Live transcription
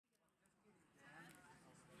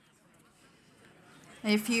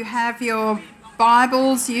If you have your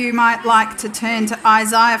Bibles, you might like to turn to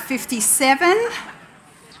Isaiah 57.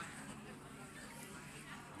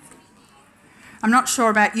 I'm not sure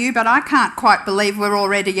about you, but I can't quite believe we're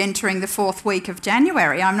already entering the fourth week of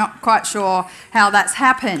January. I'm not quite sure how that's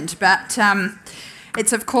happened, but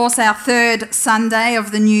it's of course our third Sunday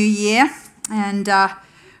of the new year, and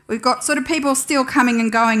we've got sort of people still coming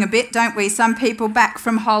and going a bit, don't we? Some people back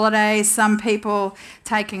from holidays, some people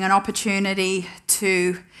taking an opportunity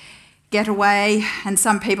to get away, and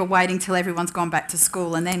some people waiting till everyone's gone back to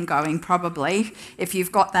school and then going, probably, if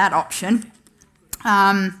you've got that option.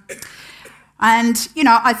 And, you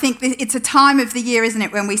know, I think it's a time of the year, isn't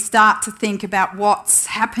it, when we start to think about what's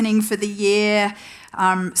happening for the year.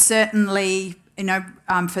 Certainly, you know,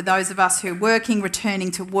 for those of us who are working,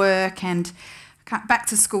 returning to work, and back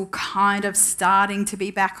to school kind of starting to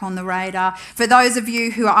be back on the radar. For those of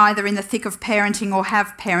you who are either in the thick of parenting or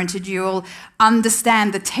have parented, you'll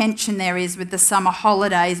understand the tension there is with the summer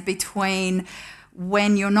holidays between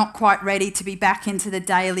when you're not quite ready to be back into the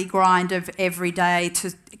daily grind of every day,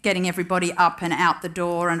 to getting everybody up and out the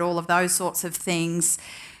door and all of those sorts of things,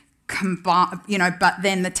 you know, but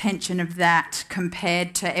then the tension of that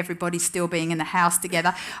compared to everybody still being in the house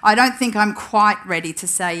together. I don't think I'm quite ready to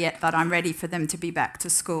say yet that I'm ready for them to be back to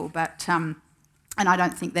school, but and I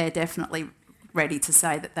don't think they're definitely ready to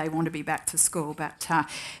say that they want to be back to school, but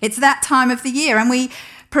it's that time of the year, and we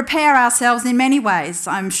prepare ourselves in many ways.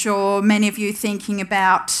 I'm sure many of you thinking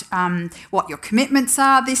about what your commitments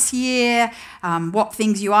are this year, what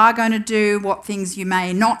things you are going to do, what things you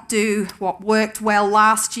may not do, what worked well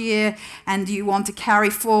last year and you want to carry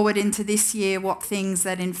forward into this year, what things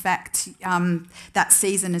that in fact that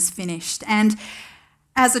season is finished. And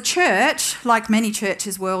as a church, like many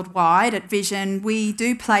churches worldwide at Vision, we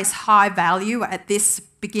do place high value at this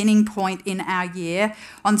beginning point in our year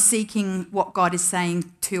on seeking what God is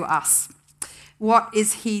saying to us. What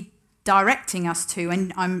is He directing us to?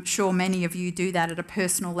 And I'm sure many of you do that at a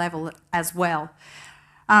personal level as well.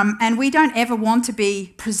 And we don't ever want to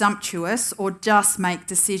be presumptuous or just make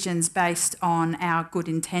decisions based on our good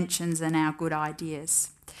intentions and our good ideas.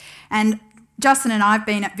 And Justin and I have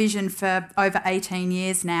been at Vision for over 18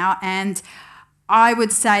 years now, and I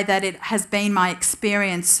would say that it has been my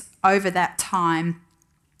experience over that time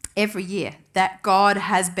every year that God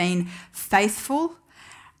has been faithful,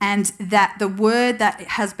 and that the word that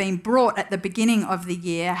has been brought at the beginning of the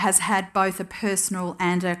year has had both a personal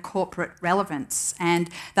and a corporate relevance,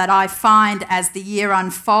 and that I find as the year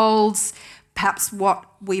unfolds, perhaps what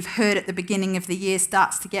we've heard at the beginning of the year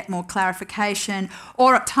starts to get more clarification,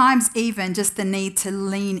 or at times even just the need to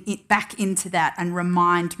lean back into that and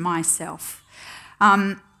remind myself.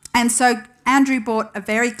 And so Andrew brought a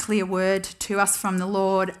very clear word to us from the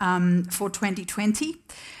Lord for 2020,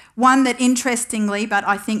 one that interestingly, but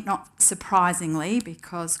I think not surprisingly,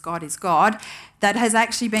 because God is God, that has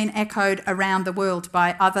actually been echoed around the world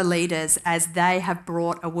by other leaders as they have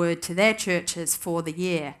brought a word to their churches for the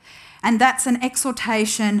year. And that's an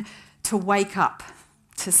exhortation to wake up,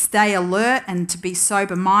 to stay alert and to be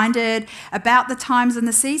sober-minded about the times and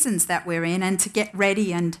the seasons that we're in, and to get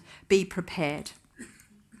ready and be prepared.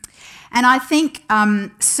 And I think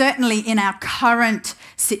certainly in our current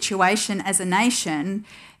situation as a nation,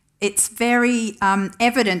 it's very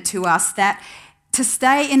evident to us that to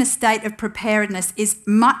stay in a state of preparedness is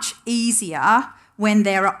much easier when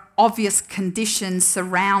there are obvious conditions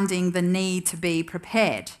surrounding the need to be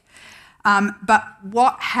prepared. But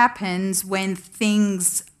what happens when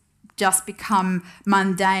things just become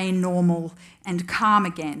mundane, normal, and calm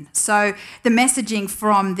again? So the messaging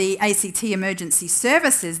from the ACT Emergency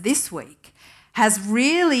Services this week has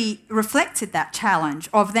really reflected that challenge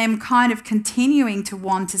of them kind of continuing to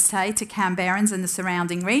want to say to Canberrans and the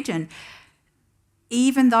surrounding region,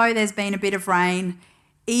 even though there's been a bit of rain,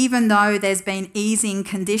 even though there's been easing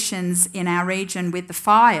conditions in our region with the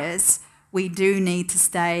fires, we do need to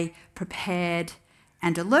stay prepared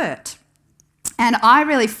and alert. And I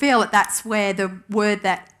really feel that that's where the word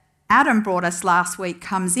that Adam brought us last week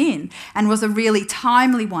comes in, and was a really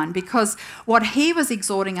timely one, because what he was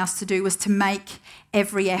exhorting us to do was to make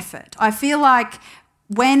every effort. I feel like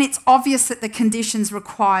when it's obvious that the conditions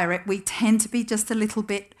require it, we tend to be just a little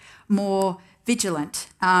bit more vigilant.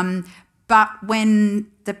 But when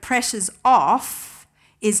the pressure's off,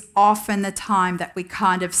 is often the time that we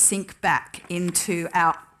kind of sink back into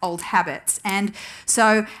our old habits. And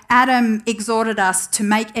so Adam exhorted us to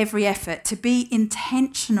make every effort, to be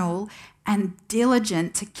intentional and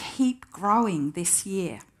diligent to keep growing this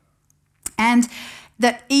year. And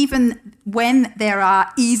that even when there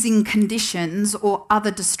are easing conditions or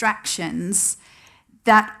other distractions,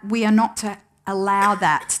 that we are not to allow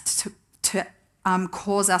that to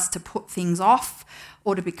cause us to put things off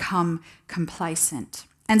or to become complacent.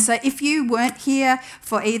 And so if you weren't here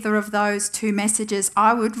for either of those two messages,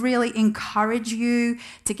 I would really encourage you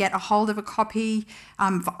to get a hold of a copy,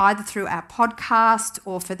 either through our podcast,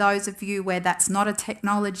 or for those of you where that's not a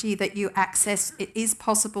technology that you access, it is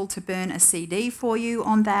possible to burn a CD for you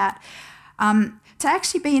on that. To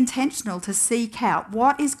actually be intentional, to seek out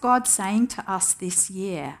what is God saying to us this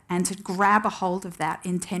year, and to grab a hold of that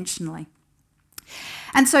intentionally.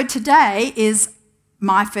 And so today is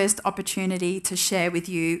my first opportunity to share with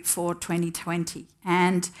you for 2020.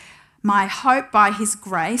 And my hope by his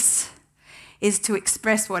grace is to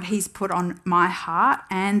express what he's put on my heart,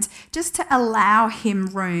 and just to allow him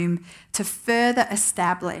room to further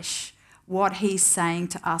establish what he's saying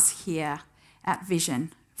to us here at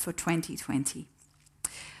Vision for 2020.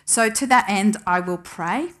 So to that end, I will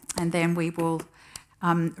pray, and then we will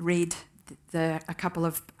read a couple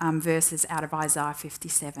of verses out of Isaiah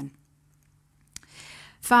 57.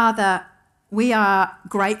 Father, we are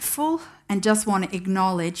grateful and just want to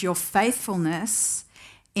acknowledge your faithfulness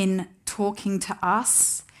in talking to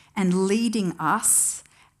us and leading us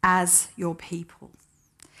as your people.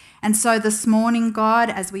 And so this morning,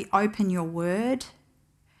 God, as we open your word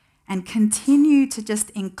and continue to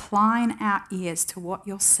just incline our ears to what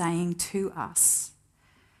you're saying to us,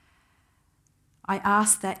 I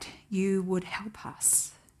ask that you would help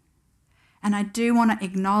us. And I do want to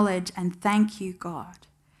acknowledge and thank you, God,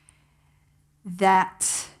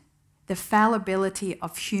 that the fallibility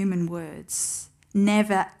of human words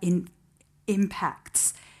never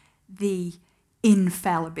impacts the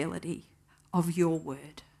infallibility of your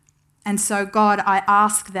word. And so, God, I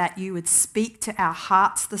ask that you would speak to our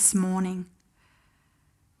hearts this morning.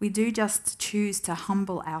 We do just choose to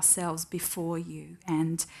humble ourselves before you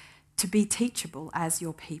and to be teachable as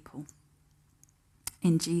your people.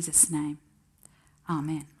 In Jesus' name,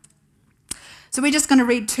 amen. So we're just going to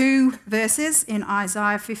read two verses in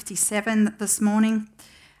Isaiah 57 this morning.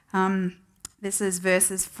 This is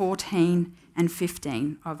verses 14 and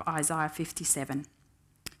 15 of Isaiah 57.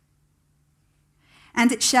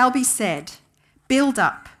 And it shall be said, build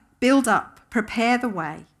up, prepare the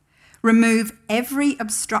way, remove every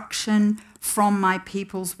obstruction from my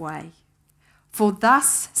people's way. For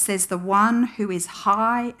thus says the one who is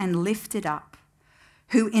high and lifted up,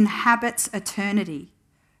 who inhabits eternity,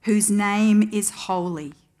 whose name is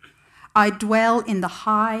holy. I dwell in the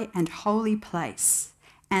high and holy place,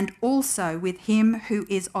 and also with him who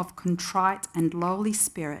is of contrite and lowly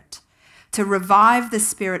spirit, to revive the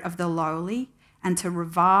spirit of the lowly and to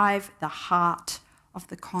revive the heart of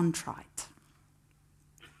the contrite.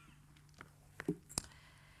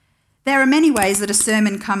 There are many ways that a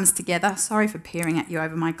sermon comes together. Sorry for peering at you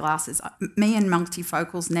over my glasses. Me and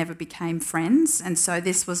multifocals never became friends, and so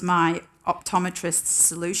this was my optometrist's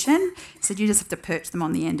solution. He said, you just have to perch them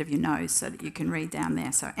on the end of your nose so that you can read down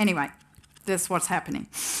there. So anyway, that's what's happening.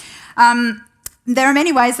 There are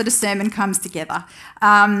many ways that a sermon comes together.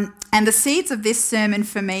 And the seeds of this sermon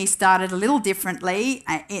for me started a little differently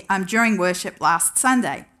during worship last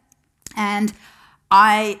Sunday. And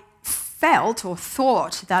I felt, or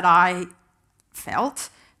thought that I felt,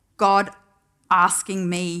 God asking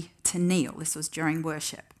me to kneel. This was during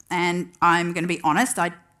worship. And I'm going to be honest,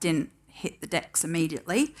 I didn't hit the decks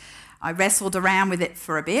immediately. I wrestled around with it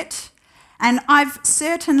for a bit. And I've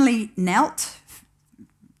certainly knelt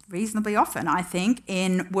reasonably often, I think,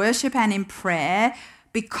 in worship and in prayer,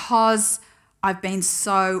 because I've been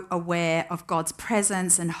so aware of God's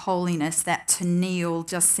presence and holiness that to kneel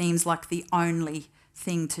just seems like the only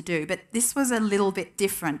thing to do. But this was a little bit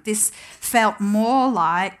different. This felt more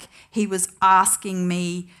like he was asking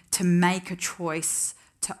me to make a choice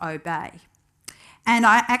to obey. And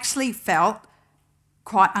I actually felt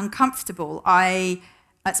quite uncomfortable.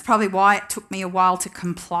 That's probably why it took me a while to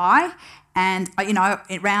comply. And,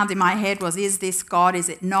 around in my head was, is this God, is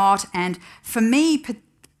it not? And for me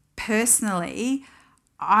personally,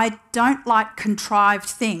 I don't like contrived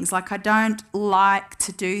things. Like, I don't like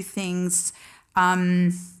to do things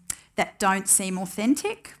that don't seem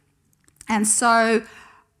authentic. And so,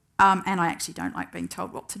 and I actually don't like being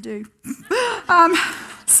told what to do.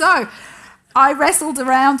 So I wrestled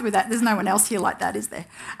around with that. There's no one else here like that, is there?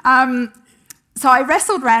 So I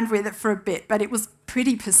wrestled around with it for a bit, but it was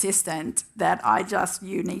pretty persistent that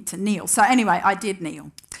you need to kneel. So anyway, I did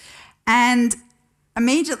kneel. And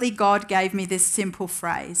immediately God gave me this simple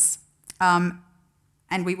phrase. And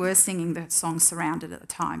we were singing the song Surrounded at the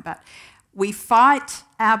time, but we fight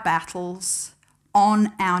our battles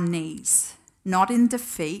on our knees, not in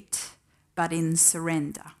defeat, but in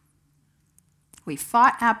surrender. We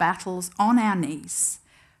fight our battles on our knees,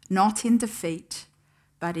 not in defeat,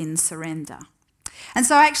 but in surrender. And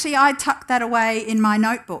so actually I tucked that away in my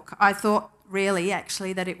notebook. I thought really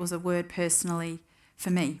actually that it was a word personally for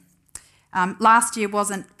me. Last year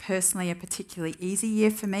wasn't personally a particularly easy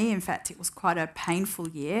year for me. In fact, it was quite a painful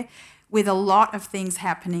year with a lot of things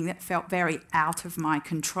happening that felt very out of my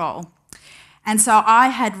control. And so I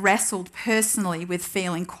had wrestled personally with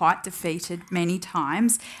feeling quite defeated many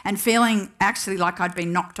times and feeling actually like I'd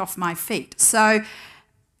been knocked off my feet. So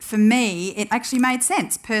for me, it actually made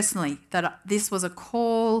sense personally that this was a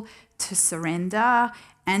call to surrender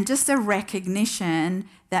and just a recognition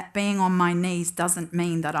that being on my knees doesn't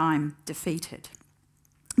mean that I'm defeated.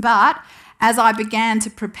 But as I began to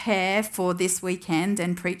prepare for this weekend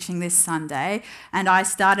and preaching this Sunday, and I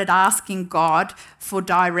started asking God for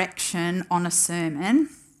direction on a sermon,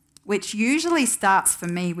 which usually starts for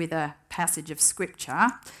me with a passage of scripture,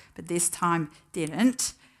 but this time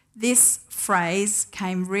didn't, this phrase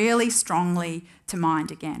came really strongly to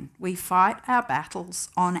mind again. We fight our battles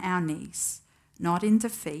on our knees, not in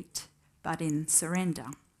defeat, but in surrender.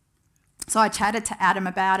 So I chatted to Adam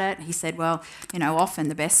about it. He said, well, often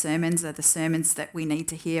the best sermons are the sermons that we need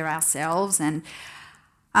to hear ourselves. And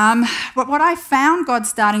but what I found God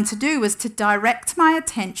starting to do was to direct my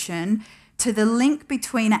attention to the link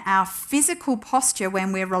between our physical posture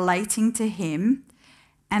when we're relating to Him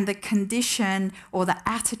and the condition or the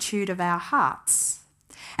attitude of our hearts.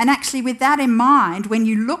 And actually with that in mind, when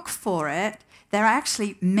you look for it, there are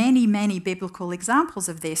actually many, many biblical examples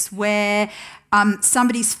of this where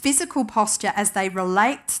somebody's physical posture as they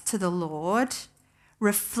relate to the Lord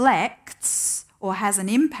reflects or has an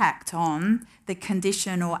impact on the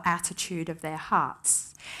condition or attitude of their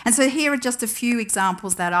hearts. And so here are just a few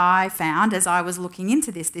examples that I found as I was looking into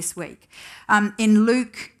this week. In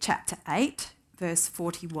Luke chapter 8, verse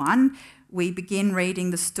 41, we begin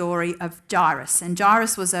reading the story of Jairus. And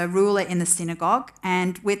Jairus was a ruler in the synagogue,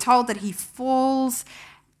 and we're told that he falls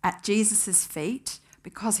at Jesus' feet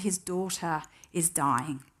because his daughter is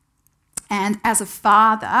dying. And as a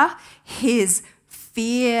father, his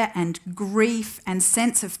fear and grief and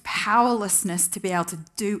sense of powerlessness to be able to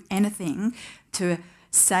do anything to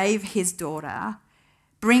save his daughter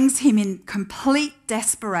brings him in complete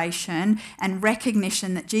desperation and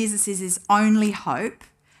recognition that Jesus is his only hope.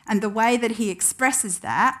 And the way that he expresses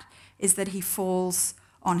that is that he falls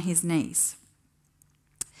on his knees.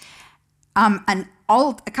 A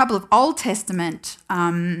couple of Old Testament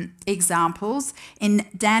examples. In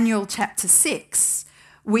Daniel chapter 6,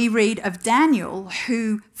 we read of Daniel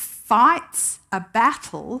who fights a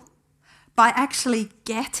battle by actually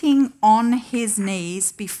getting on his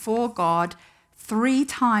knees before God 3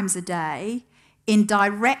 times a day in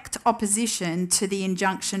direct opposition to the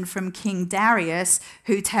injunction from King Darius,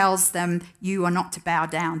 who tells them, you are not to bow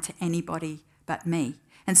down to anybody but me.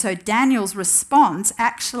 And so Daniel's response,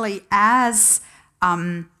 actually as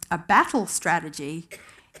a battle strategy,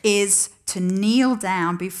 is to kneel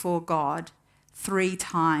down before God 3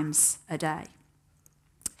 times a day.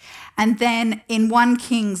 And then in 1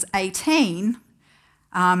 Kings 18,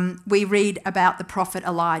 we read about the prophet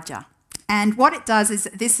Elijah. And what it does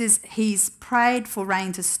is he's prayed for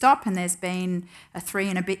rain to stop, and there's been a 3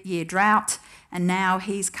 and a bit year drought, and now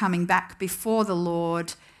he's coming back before the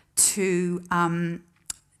Lord to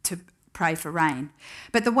pray for rain.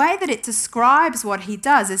 But the way that it describes what he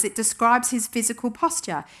does is it describes his physical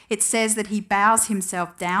posture. It says that he bows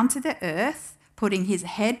himself down to the earth, putting his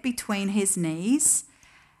head between his knees,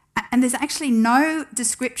 and there's actually no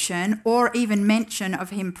description or even mention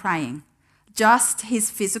of him praying. Just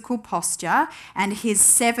his physical posture and his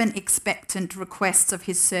 7 expectant requests of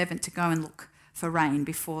his servant to go and look for rain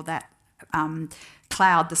before that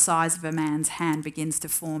cloud the size of a man's hand begins to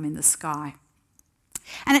form in the sky.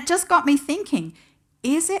 And it just got me thinking,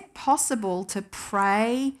 is it possible to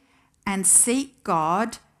pray and seek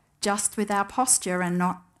God just with our posture and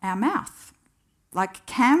not our mouth? Like,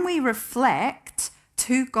 can we reflect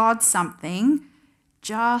to God something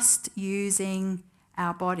just using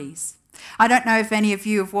our bodies? I don't know if any of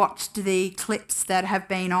you have watched the clips that have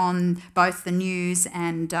been on both the news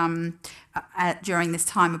and during this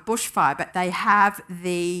time of bushfire, but they have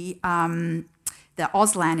the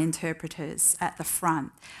Auslan interpreters at the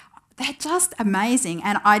front. They're just amazing,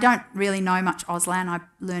 and I don't really know much Auslan. I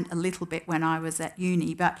learned a little bit when I was at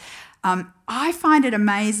uni, but I find it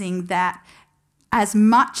amazing that as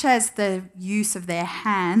much as the use of their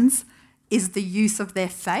hands is the use of their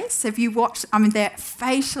face. Have you watched, their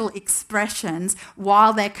facial expressions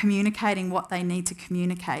while they're communicating what they need to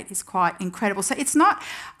communicate is quite incredible. So it's not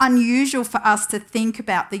unusual for us to think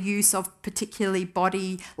about the use of particularly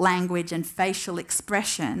body language and facial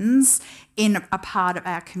expressions in a part of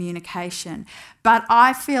our communication. But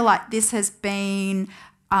I feel like this has been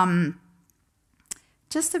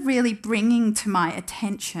just a really bringing to my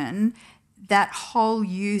attention that whole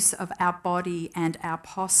use of our body and our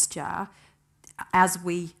posture as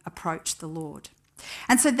we approach the Lord.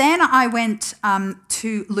 And so then I went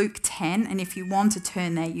to Luke 10, and if you want to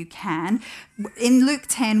turn there, you can. In Luke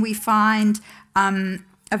 10, we find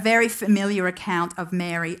a very familiar account of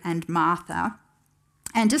Mary and Martha,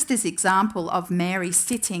 and just this example of Mary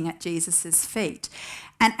sitting at Jesus' feet.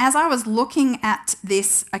 And as I was looking at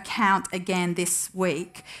this account again this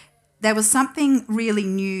week, there was something really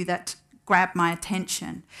new that grabbed my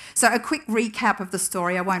attention. So a quick recap of the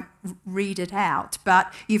story, I won't read it out,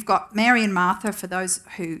 but you've got Mary and Martha, for those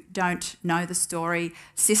who don't know the story,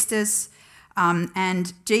 sisters,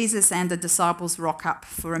 and Jesus and the disciples rock up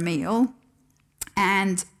for a meal,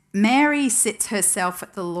 and Mary sits herself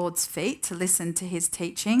at the Lord's feet to listen to his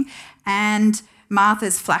teaching, and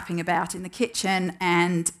Martha's flapping about in the kitchen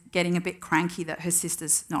and getting a bit cranky that her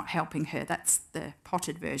sister's not helping her. That's the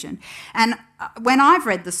potted version. And when I've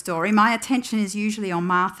read the story, my attention is usually on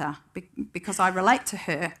Martha because I relate to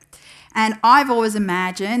her. And I've always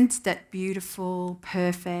imagined that beautiful,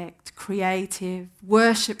 perfect, creative,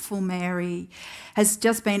 worshipful Mary has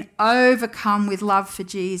just been overcome with love for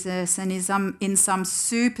Jesus and is in some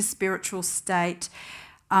super spiritual state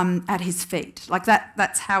at his feet. Like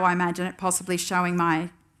that's how I imagine it, possibly showing my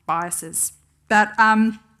biases.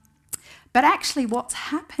 But actually what's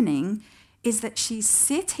happening is that she's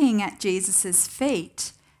sitting at Jesus'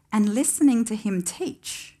 feet and listening to him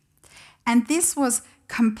teach. And this was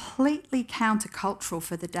completely countercultural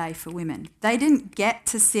for the day for women. They didn't get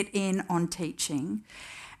to sit in on teaching.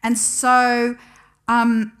 And so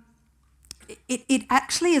it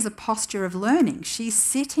actually is a posture of learning. She's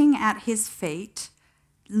sitting at his feet,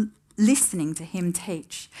 listening to him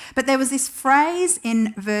teach. But there was this phrase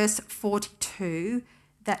in verse 42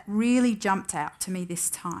 that really jumped out to me this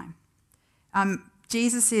time.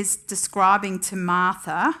 Jesus is describing to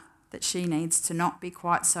Martha that she needs to not be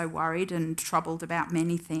quite so worried and troubled about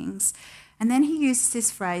many things. And then he uses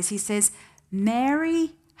this phrase. He says,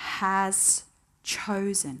 Mary has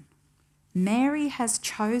chosen. Mary has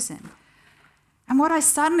chosen. And what I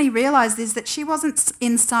suddenly realised is that she wasn't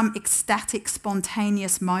in some ecstatic,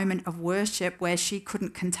 spontaneous moment of worship where she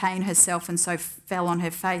couldn't contain herself and so fell on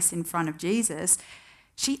her face in front of Jesus.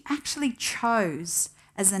 She actually chose,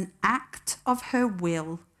 as an act of her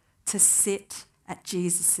will, to sit at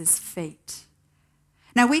Jesus' feet.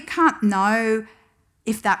 Now, we can't know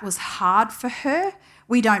if that was hard for her.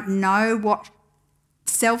 We don't know what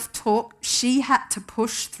self-talk she had to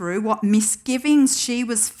push through, what misgivings she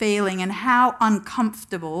was feeling, and how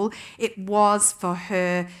uncomfortable it was for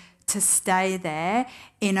her to stay there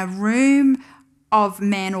in a room of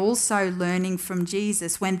men also learning from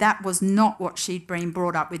Jesus when that was not what she'd been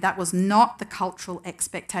brought up with. That was not the cultural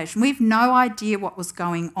expectation. We've no idea what was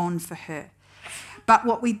going on for her. But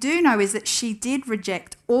what we do know is that she did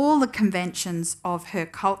reject all the conventions of her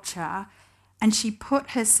culture, and she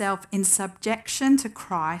put herself in subjection to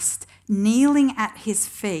Christ, kneeling at his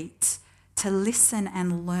feet to listen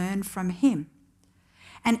and learn from him.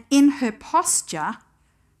 And in her posture,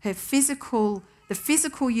 the physical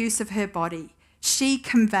use of her body, she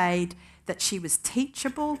conveyed that she was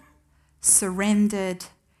teachable, surrendered,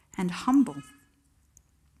 and humble.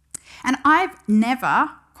 And I've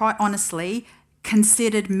never, quite honestly,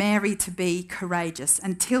 considered Mary to be courageous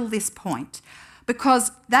until this point,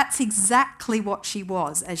 because that's exactly what she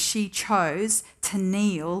was as she chose to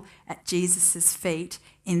kneel at Jesus' feet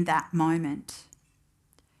in that moment.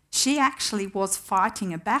 She actually was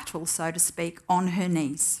fighting a battle, so to speak, on her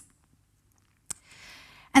knees.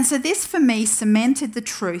 And so this for me cemented the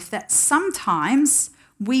truth that sometimes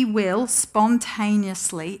we will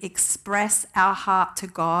spontaneously express our heart to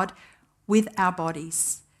God with our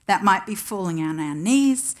bodies. That might be falling on our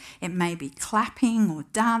knees, it may be clapping or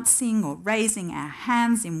dancing or raising our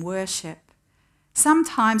hands in worship.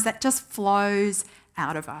 Sometimes that just flows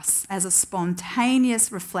out of us as a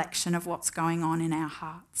spontaneous reflection of what's going on in our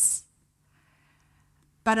hearts.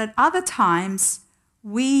 But at other times,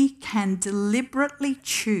 we can deliberately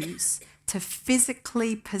choose to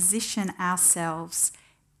physically position ourselves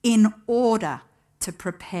in order to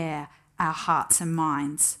prepare our hearts and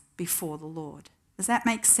minds before the Lord. Does that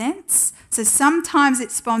make sense? So sometimes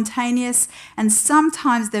it's spontaneous, and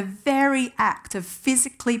sometimes the very act of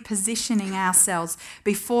physically positioning ourselves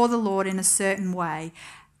before the Lord in a certain way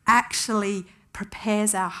actually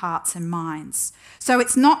prepares our hearts and minds. So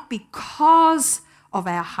it's not because of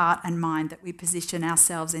our heart and mind that we position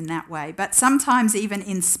ourselves in that way, but sometimes even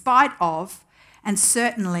in spite of, and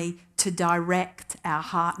certainly to direct our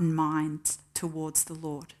heart and mind towards the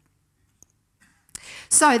Lord.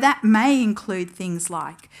 So that may include things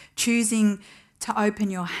like choosing to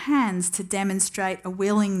open your hands to demonstrate a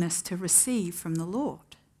willingness to receive from the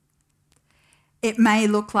Lord. It may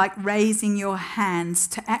look like raising your hands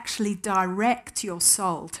to actually direct your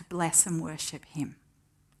soul to bless and worship Him.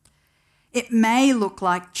 It may look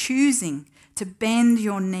like choosing to bend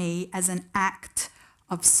your knee as an act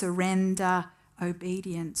of surrender,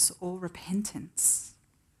 obedience, or repentance.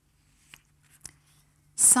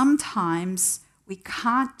 Sometimes we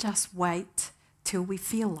can't just wait till we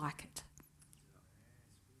feel like it.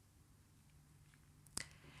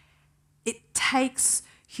 It takes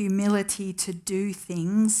humility to do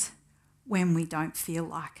things when we don't feel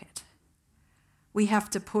like it. We have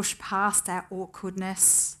to push past our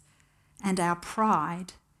awkwardness and our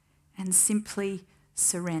pride and simply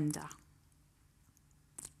surrender.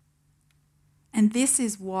 And this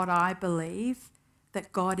is what I believe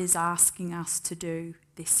that God is asking us to do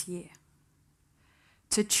this year.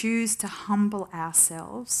 To choose to humble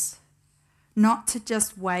ourselves, not to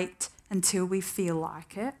just wait until we feel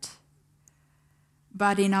like it,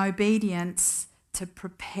 but in obedience to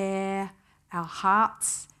prepare our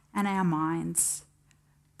hearts and our minds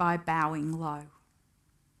by bowing low.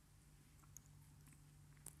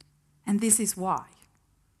 And this is why.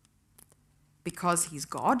 Because He's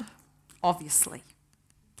God, obviously.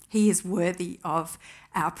 He is worthy of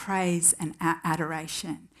our praise and our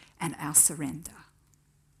adoration and our surrender.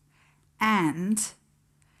 And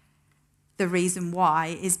the reason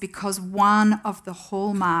why is because one of the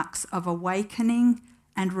hallmarks of awakening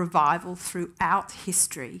and revival throughout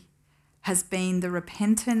history has been the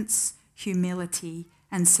repentance, humility,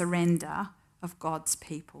 and surrender of God's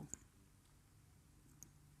people.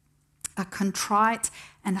 A contrite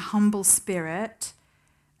and humble spirit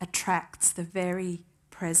attracts the very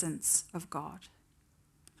presence of God.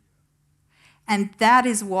 And that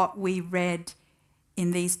is what we read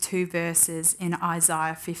in these two verses in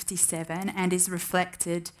Isaiah 57 and is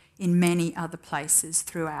reflected in many other places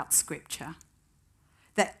throughout Scripture.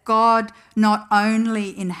 That God not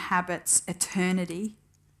only inhabits eternity,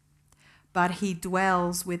 but He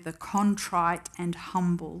dwells with the contrite and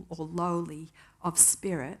humble or lowly of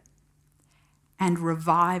spirit and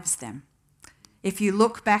revives them. If you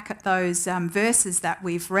look back at those verses that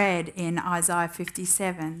we've read in Isaiah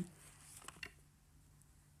 57,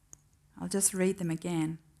 I'll just read them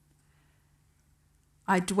again.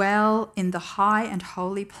 I dwell in the high and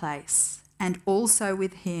holy place, and also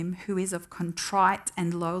with him who is of contrite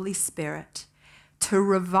and lowly spirit, to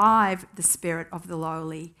revive the spirit of the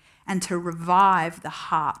lowly and to revive the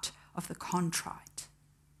heart of the contrite.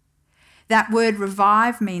 That word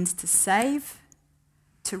revive means to save,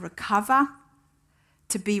 to recover,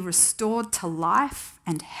 to be restored to life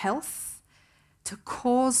and health, to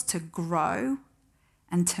cause to grow,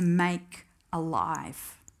 and to make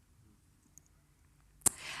alive.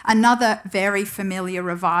 Another very familiar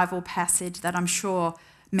revival passage that I'm sure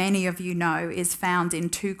many of you know is found in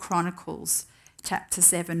 2 Chronicles chapter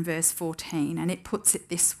 7 verse 14, and it puts it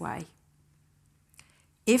this way.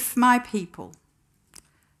 If my people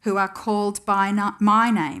who are called by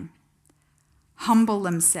my name humble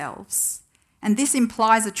themselves, and this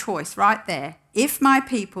implies a choice right there. If my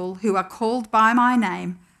people who are called by my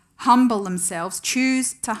name humble themselves,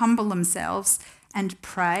 choose to humble themselves and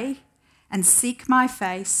pray and seek my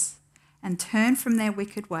face and turn from their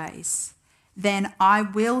wicked ways, then I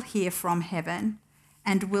will hear from heaven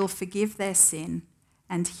and will forgive their sin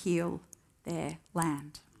and heal their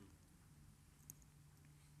land.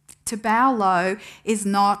 To bow low is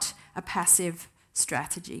not a passive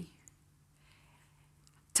strategy.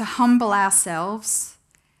 To humble ourselves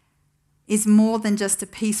is more than just a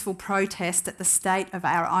peaceful protest at the state of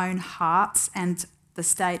our own hearts and the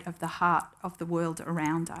state of the heart of the world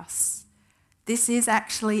around us. This is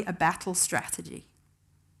actually a battle strategy.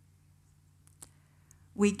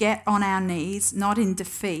 We get on our knees, not in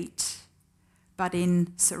defeat, but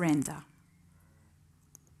in surrender.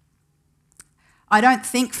 I don't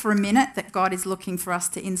think for a minute that God is looking for us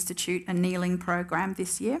to institute a kneeling program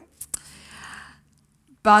this year.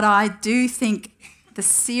 But I do think the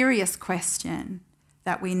serious question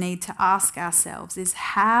that we need to ask ourselves is,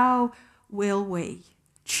 how will we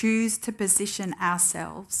choose to position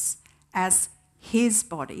ourselves as his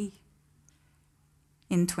body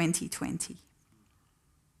in 2020.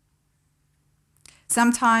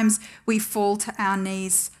 Sometimes we fall to our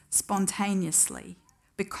knees spontaneously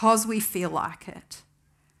because we feel like it.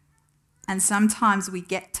 And sometimes we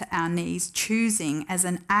get to our knees choosing as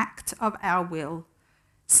an act of our will,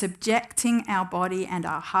 subjecting our body and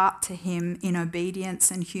our heart to him in obedience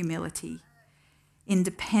and humility, in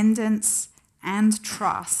dependence and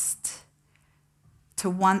trust, to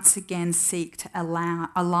once again seek to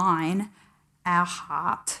align our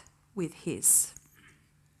heart with his.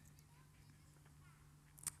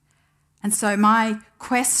 And so my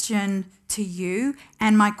question to you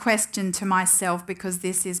and my question to myself, because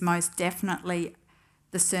this is most definitely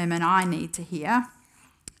the sermon I need to hear,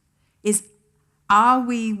 is, are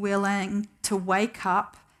we willing to wake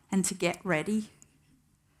up and to get ready,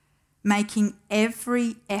 making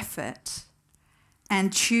every effort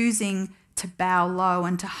and choosing to bow low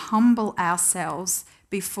and to humble ourselves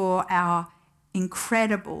before our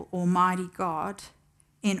incredible Almighty God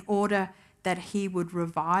in order that he would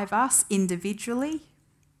revive us individually,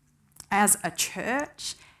 as a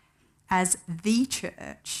church, as the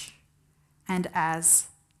church, and as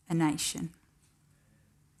a nation.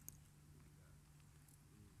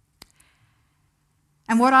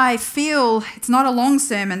 And what I feel, it's not a long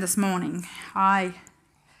sermon this morning. I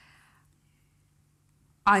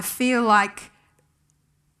feel like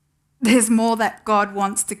there's more that God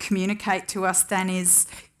wants to communicate to us than is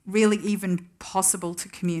really even possible to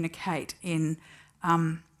communicate in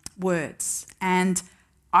words. And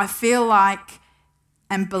I feel like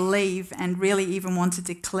and believe and really even want to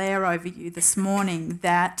declare over you this morning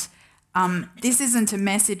that this isn't a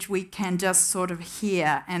message we can just sort of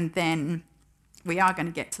hear and then we are going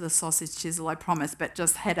to get to the sausage chisel, I promise, but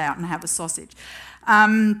just head out and have a sausage.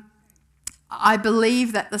 I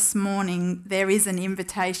believe that this morning there is an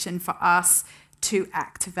invitation for us to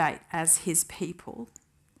activate as his people.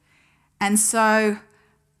 And so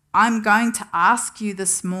I'm going to ask you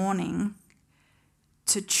this morning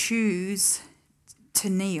to choose to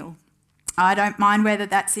kneel. I don't mind whether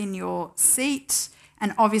that's in your seat,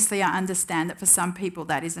 and obviously I understand that for some people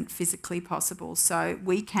that isn't physically possible, so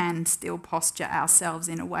we can still posture ourselves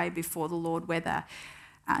in a way before the Lord whether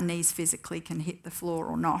our knees physically can hit the floor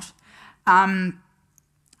or not.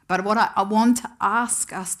 But what I want to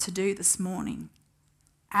ask us to do this morning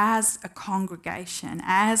as a congregation,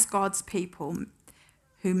 as God's people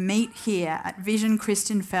who meet here at Vision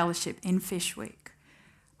Christian Fellowship in Fyshwick,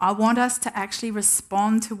 I want us to actually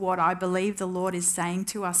respond to what I believe the Lord is saying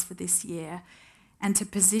to us for this year and to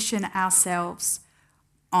position ourselves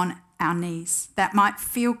on our knees. That might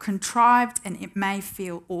feel contrived and it may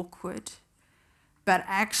feel awkward, but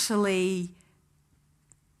actually,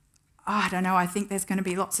 I don't know, I think there's going to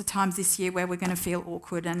be lots of times this year where we're going to feel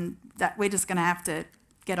awkward and that we're just going to have to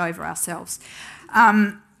get over ourselves.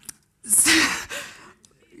 And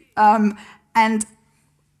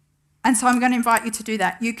so I'm going to invite you to do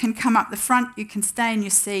that. You can come up the front, you can stay in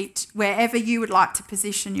your seat, wherever you would like to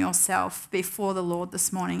position yourself before the Lord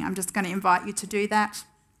this morning. I'm just going to invite you to do that.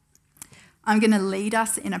 I'm going to lead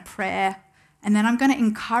us in a prayer, and then I'm going to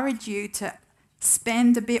encourage you to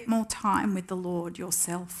spend a bit more time with the Lord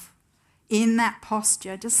yourself in that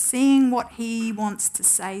posture, just seeing what he wants to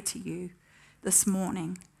say to you this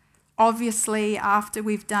morning. Obviously, after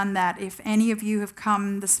we've done that, if any of you have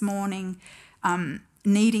come this morning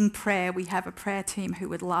needing prayer, we have a prayer team who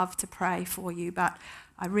would love to pray for you, but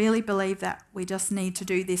I really believe that we just need to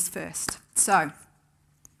do this first. So,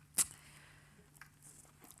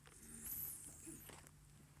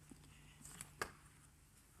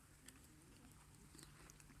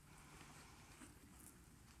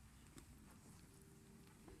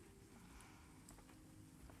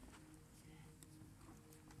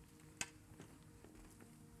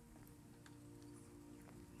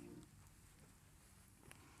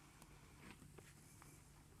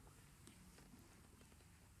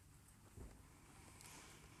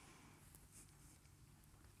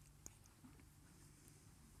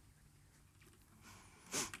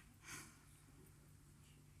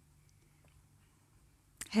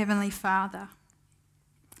 Heavenly Father,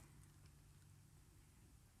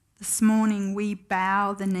 this morning we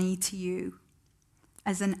bow the knee to you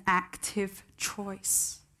as an active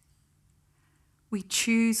choice. We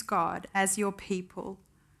choose, God, as your people,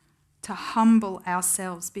 to humble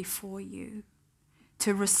ourselves before you,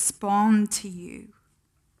 to respond to you.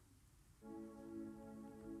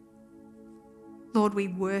 Lord, we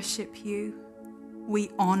worship you, we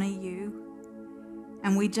honour you,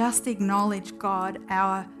 and we just acknowledge, God,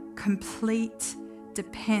 our complete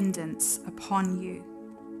dependence upon you.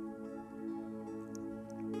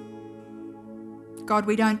 God,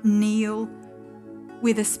 we don't kneel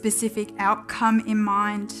with a specific outcome in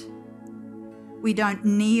mind. We don't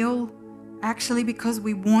kneel actually because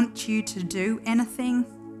we want you to do anything.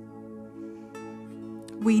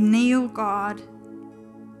 We kneel, God,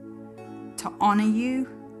 to honour you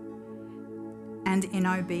and in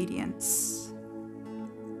obedience.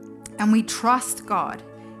 And we trust, God,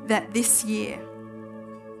 that this year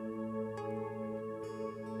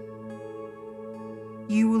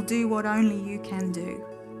you will do what only you can do.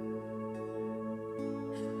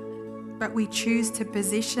 But we choose to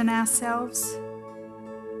position ourselves,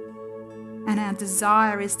 and our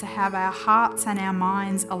desire is to have our hearts and our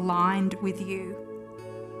minds aligned with you.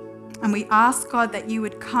 And we ask, God, that you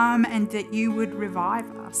would come and that you would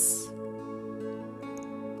revive us.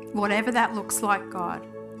 Whatever that looks like, God,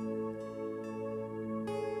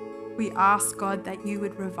 we ask, God, that you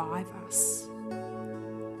would revive us.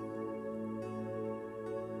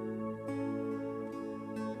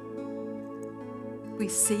 We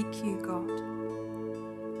seek you, God.